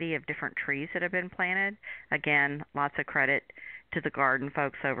variety of different trees that have been planted, again, lots of credit to the garden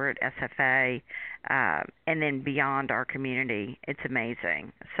folks over at SFA, and then beyond our community. It's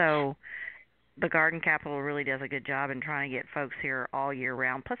amazing. So the Garden Capital really does a good job in trying to get folks here all year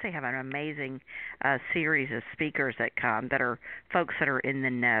round. Plus, they have an amazing series of speakers that come that are folks that are in the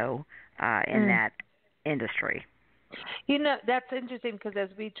know in that industry. That's interesting because as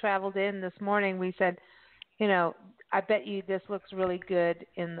we traveled in this morning, we said, I bet you this looks really good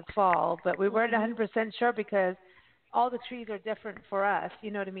in the fall, but we weren't 100% sure because all the trees are different for us, you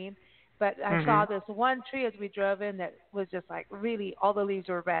know what I mean? But I saw this one tree as we drove in that was just like really, all the leaves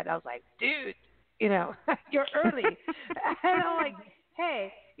were red. I was like, dude, you're early. And I'm like,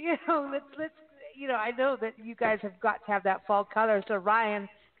 hey, let's, I know that you guys have got to have that fall color. So Ryan,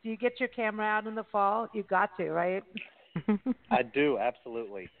 do you get your camera out in the fall? You got to, right? I do,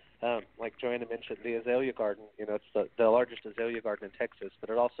 absolutely. Like Joanna mentioned, the azalea garden, it's the largest azalea garden in Texas, but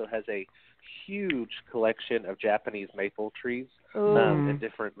it also has a huge collection of Japanese maple trees and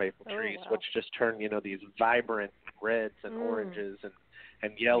different maple trees, which just turn, these vibrant reds and oranges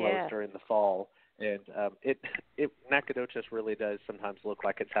and yellows during the fall. And Nacogdoches really does sometimes look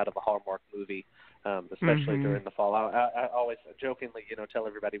like it's out of a Hallmark movie, especially during the fall. I always jokingly, tell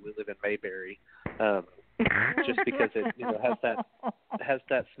everybody we live in Mayberry, just because it has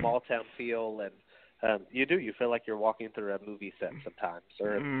that small town feel, and you feel like you're walking through a movie set sometimes,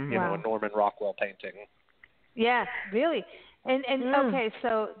 or a Norman Rockwell painting. Yeah, really. And okay,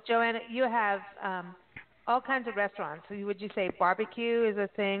 so Joanna, you have all kinds of restaurants. So would you say barbecue is a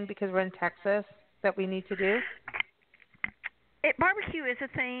thing because we're in Texas that we need to do? Barbecue is a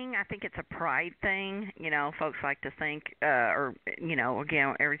thing. I think it's a pride thing. Folks like to think,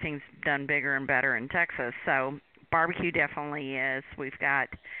 again, everything's done bigger and better in Texas. So barbecue definitely is. We've got,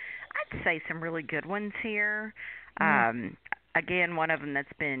 I'd say, some really good ones here. Again, one of them that's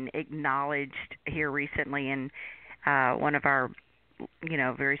been acknowledged here recently in one of our,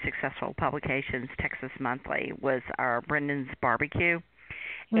 very successful publications, Texas Monthly, was our Brendan's Barbecue.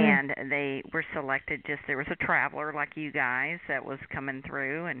 And they were selected there was a traveler like you guys that was coming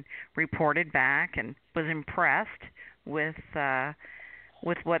through and reported back and was impressed with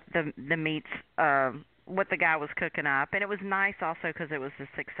what the meats, what the guy was cooking up. And it was nice also because it was a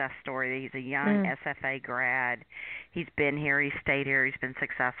success story. He's a young SFA grad. He's been here, he's stayed here, he's been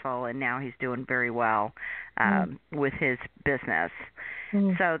successful, and now he's doing very well with his business.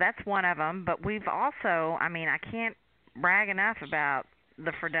 So that's one of them. But we've also, I can't brag enough about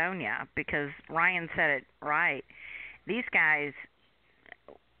the Fredonia, because Ryan said it right. These guys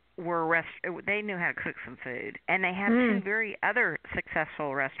they knew how to cook some food, and they have two very other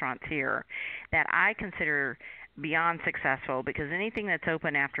successful restaurants here that I consider beyond successful, because anything that's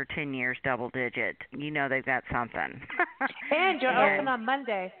open after 10 years double digit, they've got something. And you're open on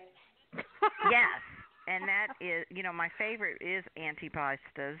Monday. Yes. And that is, my favorite is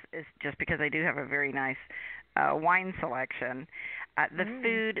Antipastas, is just because they do have a very nice wine selection. The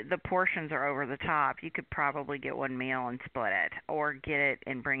food, the portions are over the top. You could probably get one meal and split it, or get it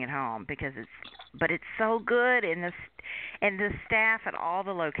and bring it home, because it's so good, and the staff at all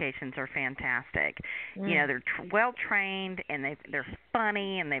the locations are fantastic. They're well trained, and they're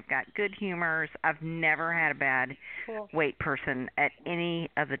funny, and they've got good humors. I've never had a bad wait person at any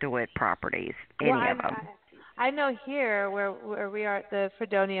of the DeWitt properties, any of them. I know here where we are at the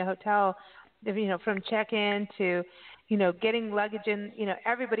Fredonia Hotel, from check-in to, getting luggage in,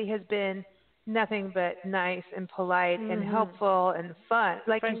 everybody has been nothing but nice and polite and helpful and fun.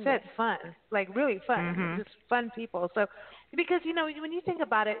 Like you said, fun, like really fun, just fun people. So, because, when you think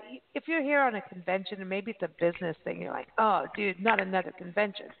about it, if you're here on a convention, and maybe it's a business thing, you're like, oh, dude, not another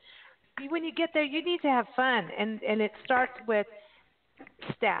convention. When you get there, you need to have fun, and it starts with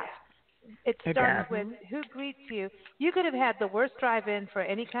staff. It starts with who greets you. You could have had the worst drive-in for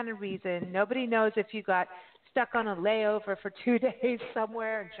any kind of reason. Nobody knows if you got stuck on a layover for 2 days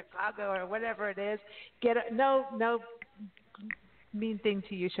somewhere in Chicago or whatever it is, no mean thing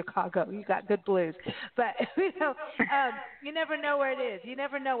to you, Chicago. You got good blues, but you never know where it is. You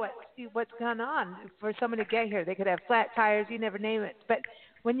never know what's going on for someone to get here. They could have flat tires. You never name it. But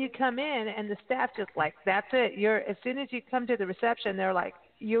when you come in and the staff just like, that's it. As soon as you come to the reception, they're like,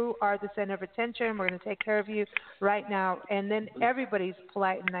 you are the center of attention. We're going to take care of you right now. And then everybody's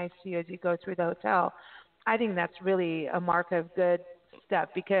polite and nice to you as you go through the hotel. I think that's really a mark of good stuff,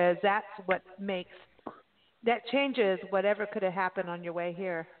 because that's what that changes whatever could have happened on your way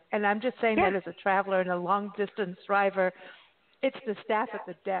here. And I'm just saying that as a traveler and a long-distance driver, it's the staff at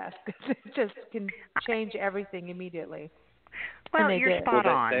the desk. It just can change everything immediately. Well, you're spot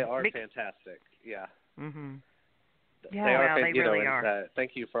on. They are fantastic. Yeah. Mhm. Yeah, they really are.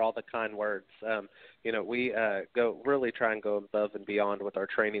 Thank you for all the kind words. We really try and go above and beyond with our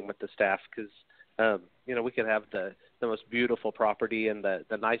training with the staff, because we could have the most beautiful property and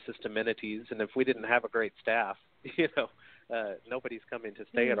the nicest amenities, and if we didn't have a great staff, nobody's coming to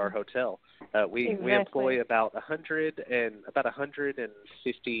stay at our hotel. We employ about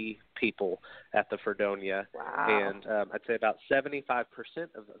 150 people at the Fredonia, and I'd say about 75%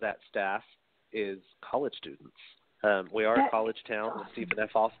 of that staff is college students. We are a college town with Stephen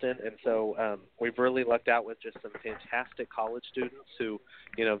F. Austin, and so we've really lucked out with just some fantastic college students who,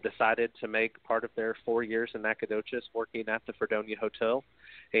 decided to make part of their 4 years in Nacogdoches working at the Fredonia Hotel.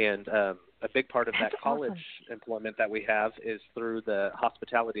 And a big part of that college employment that we have is through the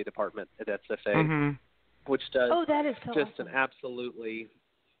hospitality department at SFA, which does an absolutely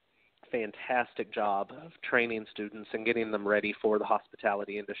fantastic job of training students and getting them ready for the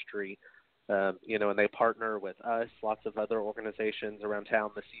hospitality industry. And they partner with us, lots of other organizations around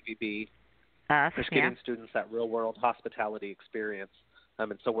town, the CVB, just getting students that real-world hospitality experience.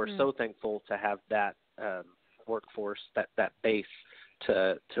 And so we're so thankful to have that workforce, that base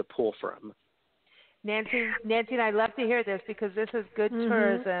to pull from. Nancy, and I love to hear this, because this is good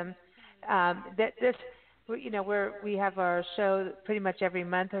tourism. We have our show pretty much every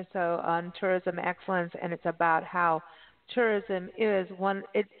month or so on tourism excellence, and it's about how tourism is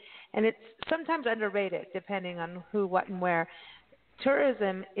and it's sometimes underrated depending on who, what, and where.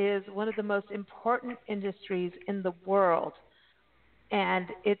 Tourism is one of the most important industries in the world, and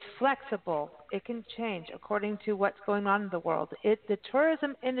it's flexible. It can change according to what's going on in the world. The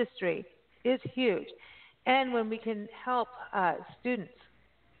tourism industry is huge, and when we can help students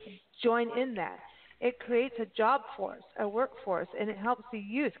join in that, it creates a job force, a workforce, and it helps the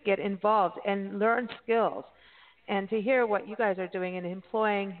youth get involved and learn skills. And to hear what you guys are doing and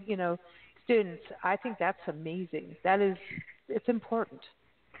employing, students, I think that's amazing. It's important.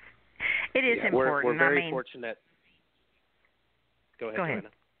 It is important. We're very fortunate. Go ahead, Joanna.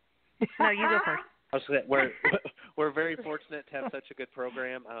 No, you go first. I was saying, we're very fortunate to have such a good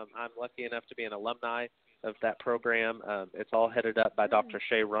program. I'm lucky enough to be an alumni of that program. It's all headed up by Dr.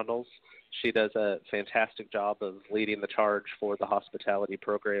 Shay Rundles. She does a fantastic job of leading the charge for the hospitality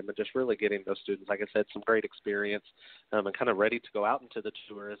program and just really getting those students, like I said, some great experience and kind of ready to go out into the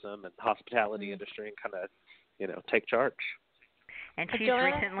tourism and hospitality industry and kind of, take charge. And she's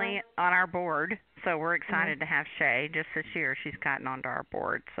recently on our board, so we're excited to have Shay. Just this year, she's gotten onto our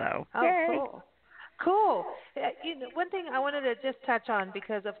board. So, yay. Cool. One thing I wanted to just touch on,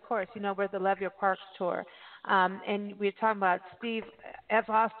 because, of course, we're the Love Your Parks tour, and we're talking about Steve F.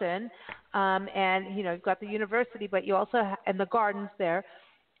 Austin, and, you've got the university, but you also and the gardens there,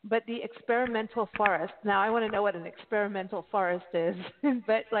 but the experimental forest. Now, I want to know what an experimental forest is,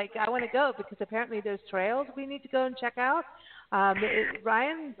 but, I want to go, because apparently there's trails we need to go and check out.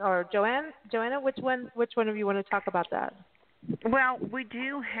 Ryan or Joanna, which one of you want to talk about that? Well, we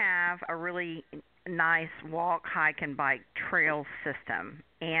do have a really nice walk, hike, and bike trail system,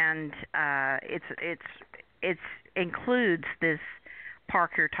 and it includes this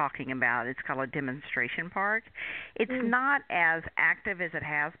park you're talking about. It's called a demonstration park. It's not as active as it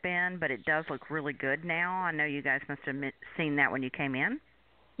has been, but it does look really good now. I know you guys must have seen that when you came in.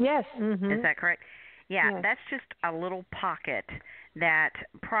 Yes. Is that correct? Yeah, That's just a little pocket that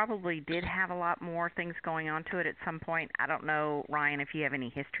probably did have a lot more things going on to it at some point. I don't know, Ryan, if you have any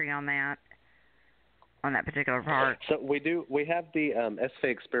history on that particular park. So we do. We have the SFA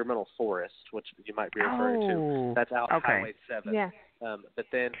Experimental Forest, which you might be referring to. That's out Highway 7. Yeah. But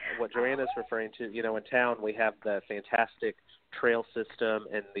then what Joanna's referring to, in town we have the fantastic trail system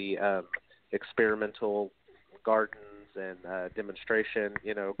and the experimental gardens and demonstration,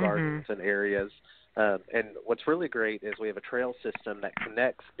 gardens and areas. And what's really great is we have a trail system that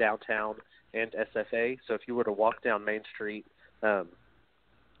connects downtown and SFA. So if you were to walk down Main Street,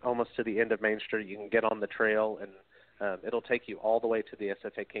 almost almost to the end of Main Street. You can get on the trail, and it'll take you all the way to the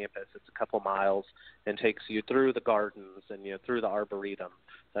SFA campus. It's a couple miles and takes you through the gardens and through the arboretum.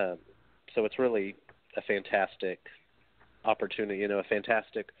 So it's really a fantastic opportunity, a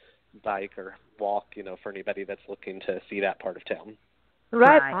fantastic bike or walk, for anybody that's looking to see that part of town.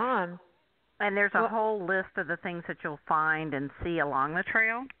 Right on. And there's a whole list of the things that you'll find and see along the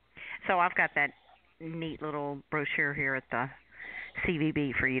trail. So I've got that neat little brochure here at the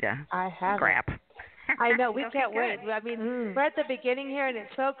CVB for you to grab. I know, we can't wait. I mean, we're at the beginning here, and it's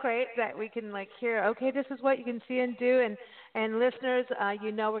so great that we can hear, okay, this is what you can see and do. And listeners,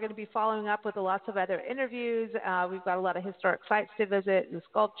 we're going to be following up with lots of other interviews. We've got a lot of historic sites to visit, the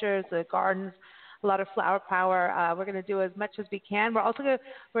sculptures, the gardens, a lot of flower power. We're going to do as much as we can. We're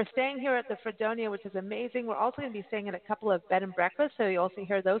staying here at the Fredonia, which is amazing. We're also going to be staying at a couple of bed and breakfasts, so you also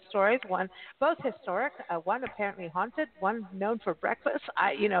hear those stories. Both historic, one apparently haunted, one known for breakfast.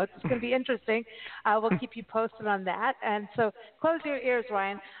 It's going to be interesting. We'll keep you posted on that. And so close your ears,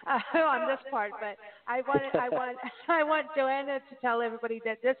 Ryan, on this part. But I want Joanna to tell everybody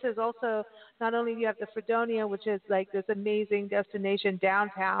that this is also not only you have the Fredonia, which is this amazing destination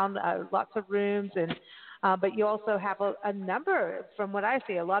downtown, lots of rooms. But you also have a number, from what I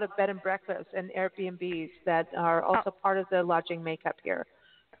see, a lot of bed and breakfasts and Airbnbs that are also part of the lodging makeup here.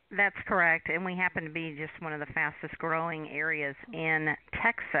 That's correct, and we happen to be just one of the fastest growing areas in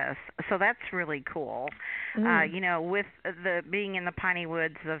Texas, so that's really cool. With the being in the piney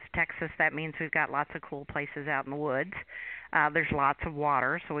woods of Texas, that means we've got lots of cool places out in the woods. There's lots of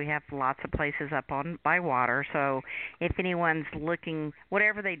water, so we have lots of places up by water. So if anyone's looking,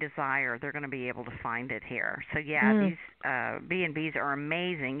 whatever they desire, they're going to be able to find it here. So these B&Bs are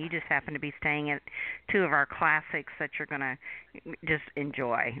amazing. You just happen to be staying at two of our classics that you're going to just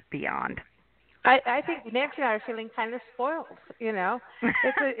enjoy beyond. I think Nancy and I are feeling kind of spoiled.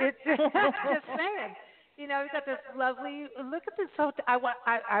 It's just saying. We've got this lovely look at this hotel.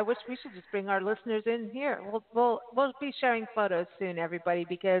 I wish we should just bring our listeners in here. We'll be sharing photos soon, everybody,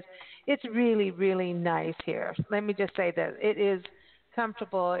 because it's really, really nice here. Let me just say that it is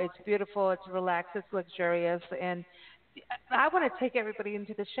comfortable, it's beautiful, it's relaxed, it's luxurious, and I want to take everybody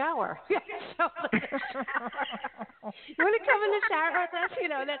into the shower. You want to come in the shower with us?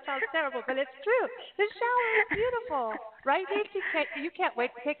 That sounds terrible, but it's true. The shower is beautiful, right, Nancy? You can't wait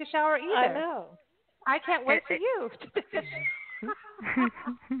to take a shower either. I know. I can't wait for you.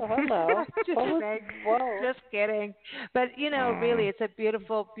 Hello. Just kidding. But, really, it's a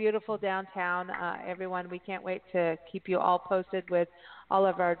beautiful, beautiful downtown, everyone. We can't wait to keep you all posted with all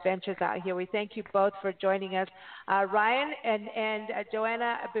of our adventures out here. We thank you both for joining us. Ryan and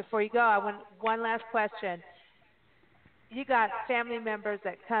Joanna, before you go, I want one last question. You got family members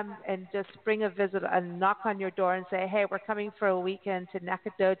that come and just bring a visit and knock on your door and say, hey, we're coming for a weekend to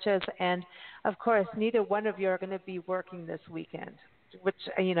Nacogdoches. And, of course, neither one of you are going to be working this weekend, which,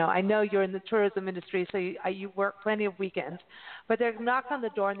 I know you're in the tourism industry, so you work plenty of weekends. But they're going to knock on the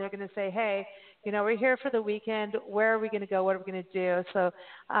door and they're going to say, hey, we're here for the weekend. Where are we going to go? What are we going to do? So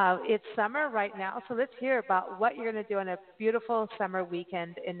it's summer right now, so let's hear about what you're going to do on a beautiful summer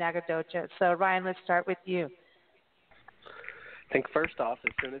weekend in Nacogdoches. So, Ryan, let's start with you. I think first off,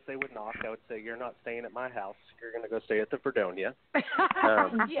 as soon as they would knock, I would say, you're not staying at my house. You're going to go stay at the Fredonia. I'm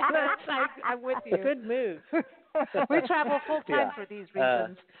with you. Good move. We travel full time for these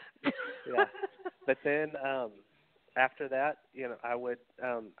reasons. But then after that, I would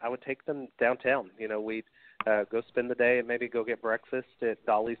take them downtown. We'd go spend the day and maybe go get breakfast at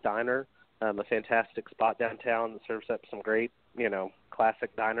Dolly's Diner, a fantastic spot downtown that serves up some great,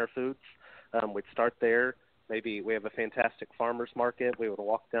 classic diner foods. We'd start there. Maybe we have a fantastic farmer's market. We would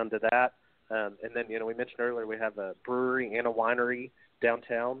walk down to that. And then, we mentioned earlier we have a brewery and a winery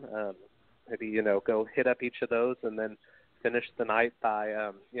downtown. Maybe, go hit up each of those and then finish the night by,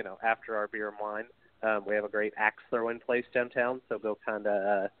 after our beer and wine. We have a great axe throwing place downtown. So go kind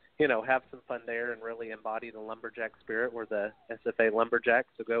of, have some fun there and really embody the lumberjack spirit. We're the SFA lumberjacks.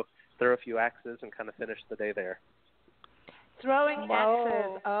 So go throw a few axes and kind of finish the day there. Throwing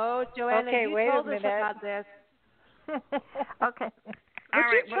axes. Oh, Joanna, you told us about this. Okay. Would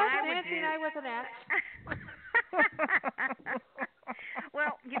you trust Nancy and I with an axe?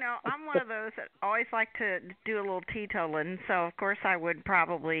 Well, I'm one of those that always like to do a little teetotaling, so of course I would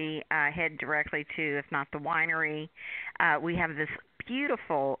probably head directly to, if not the winery. We have this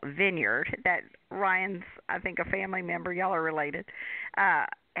beautiful vineyard that Ryan's, I think, a family member, y'all are related,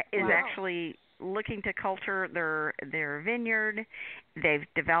 is actually looking to culture their vineyard. They've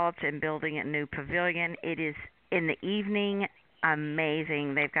developed and building a new pavilion. It is, in the evening,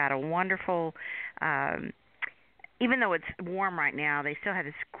 amazing. They've got a wonderful even though it's warm right now, they still have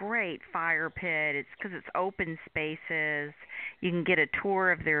this great fire pit. It's because it's open spaces. You can get a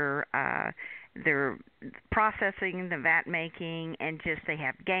tour of their processing, the vat making, and just they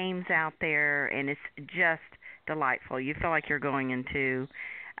have games out there, and it's just delightful. You feel like you're going into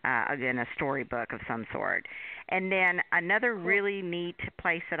again a storybook of some sort. And then another really neat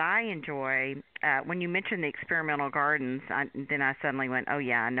place that I enjoy, when you mentioned the experimental gardens, then I suddenly went, oh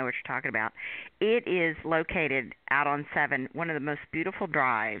yeah, I know what you're talking about. It is located out on 7, one of the most beautiful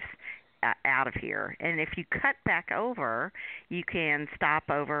drives out of here. And if you cut back over, you can stop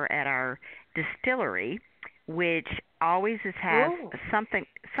over at our distillery, which always has something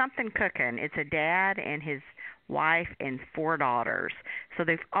cooking. It's a dad and his wife and 4 daughters. So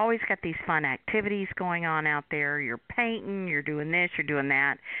they've always got these fun activities going on out there. You're painting, you're doing this, you're doing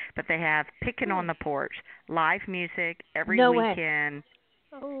that. But they have picking on the porch, live music every weekend.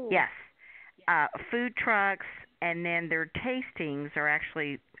 Oh. Yes. Food trucks, and then their tastings are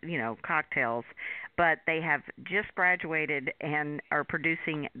actually, cocktails. But they have just graduated and are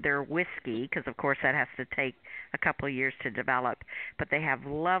producing their whiskey, because, of course, that has to take a couple of years to develop. But they have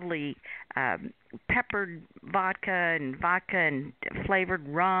lovely peppered vodka and flavored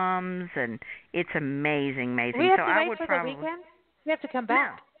rums, and it's amazing. We have so to I wait would for probably, the weekend? We have to come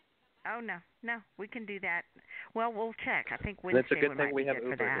back. No. Oh, no, we can do that. Well, we'll check. I think Wednesday That's a good thing we have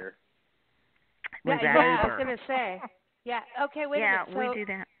good Uber here. Yeah, I was going to say. Yeah, okay, wait a minute. Yeah, we do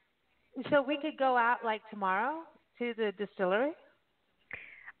that. So we could go out like tomorrow to the distillery?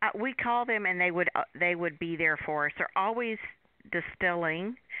 We call them, and they would be there for us. They're always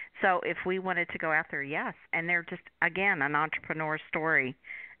distilling. So if we wanted to go out there, yes. And they're just, again, an entrepreneur story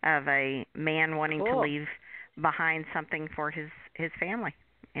of a man wanting to leave behind something for his family.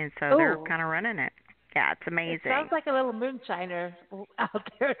 And so they're kind of running it. Yeah, it's amazing. It sounds like a little moonshiner out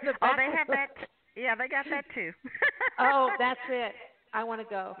there in the back. Oh, they have that. Yeah, they got that too. Oh, that's it. I want to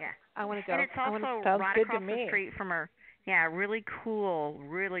go. Yeah. I want to go. And it's also right across the street from a really cool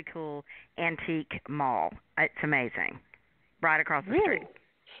antique mall. It's amazing. Right across the street.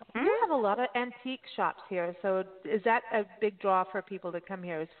 Mm-hmm. You have a lot of antique shops here, so is that a big draw for people to come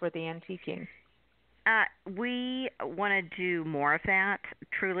here, is for the antiquing? We want to do more of that,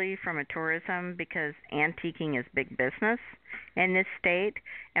 truly, from a tourism, because antiquing is big business in this state,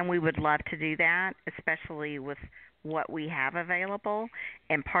 and we would love to do that, especially with what we have available.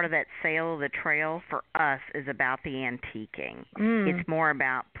 And part of that sale of the trail for us is about the antiquing. It's more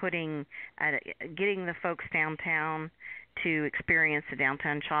about getting the folks downtown to experience the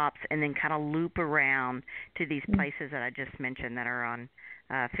downtown shops, and then kind of loop around to these places that I just mentioned that are on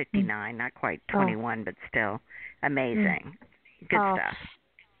 59, not quite 21, but still amazing. Good stuff.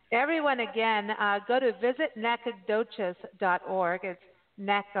 Everyone, again, go to visitnacogdoches.org. It's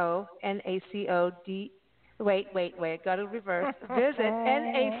Naco, N-A-C-O-D. Wait, got to reverse. Visit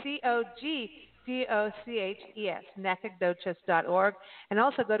Nacogdoches, Nacogdoches.org. And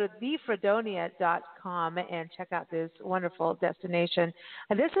also go to thefredonia.com and check out this wonderful destination.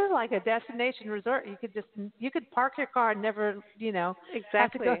 And this is like a destination resort. You could park your car and never,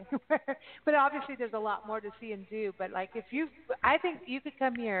 have to go anywhere. But obviously there's a lot more to see and do. But like I think you could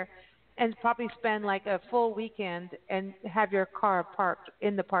come here and probably spend like a full weekend and have your car parked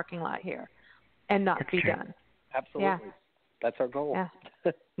in the parking lot here and not be done. Absolutely. Yeah. That's our goal. Yeah.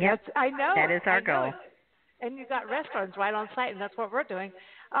 Yep. I know. That is our goal. And you've got restaurants right on site, and that's what we're doing.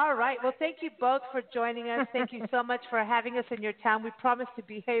 All right. Well, thank you both for joining us. Thank you so much for having us in your town. We promise to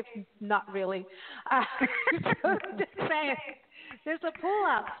behave. Not really. Just saying. There's a pool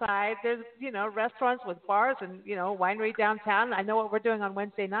outside. There's, restaurants with bars and, winery downtown. I know what we're doing on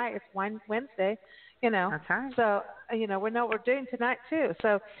Wednesday night. It's Wine Wednesday. That's right. So, we know what we're doing tonight, too.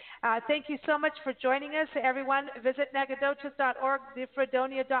 So, thank you so much for joining us, everyone. Visit Nacogdoches.org,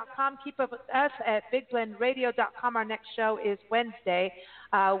 thefredonia.com. Keep up with us at BigBlendRadio.com. Our next show is Wednesday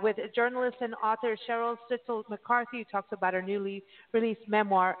with journalist and author Cheryl Stitzel McCarthy, who talks about her newly released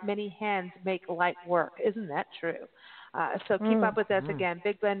memoir, Many Hands Make Light Work. Isn't that true? So keep up with us again,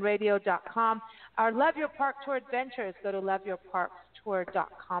 BigBlendRadio.com. Our Love Your Park Tour Adventures, go to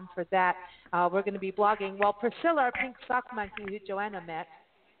loveyourparkstour.com for that. We're going to be blogging. Well, Priscilla, our pink sock monkey who Joanna met,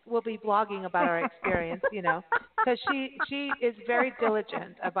 will be blogging about our experience, because she is very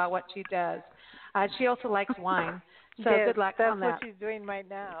diligent about what she does. She also likes wine. So good luck on that. That's what she's doing right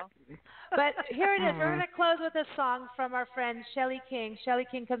now. But here it is. We're going to close with a song from our friend Shelley King. Shelley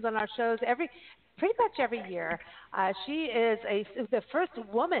King comes on our shows pretty much every year. She is the first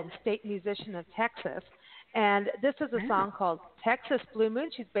woman state musician of Texas. And this is a song called Texas Blue Moon.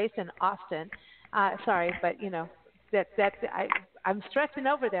 She's based in Austin. Sorry, but, I'm stretching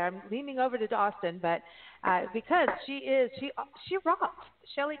over there. I'm leaning over to Austin, but because she rocks.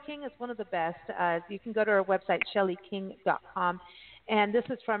 Shelley King is one of the best. You can go to her website, shelleyking.com, and this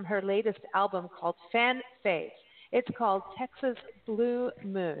is from her latest album called Fan Faith. It's called Texas Blue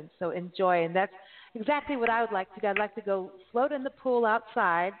Moon. So enjoy, and that's exactly what I would like to do. I'd like to go float in the pool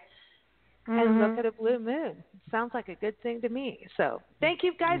outside and look at a blue moon. Sounds like a good thing to me. So thank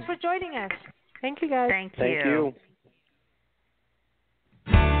you guys for joining us. Thank you, guys. Thank you. Thank you.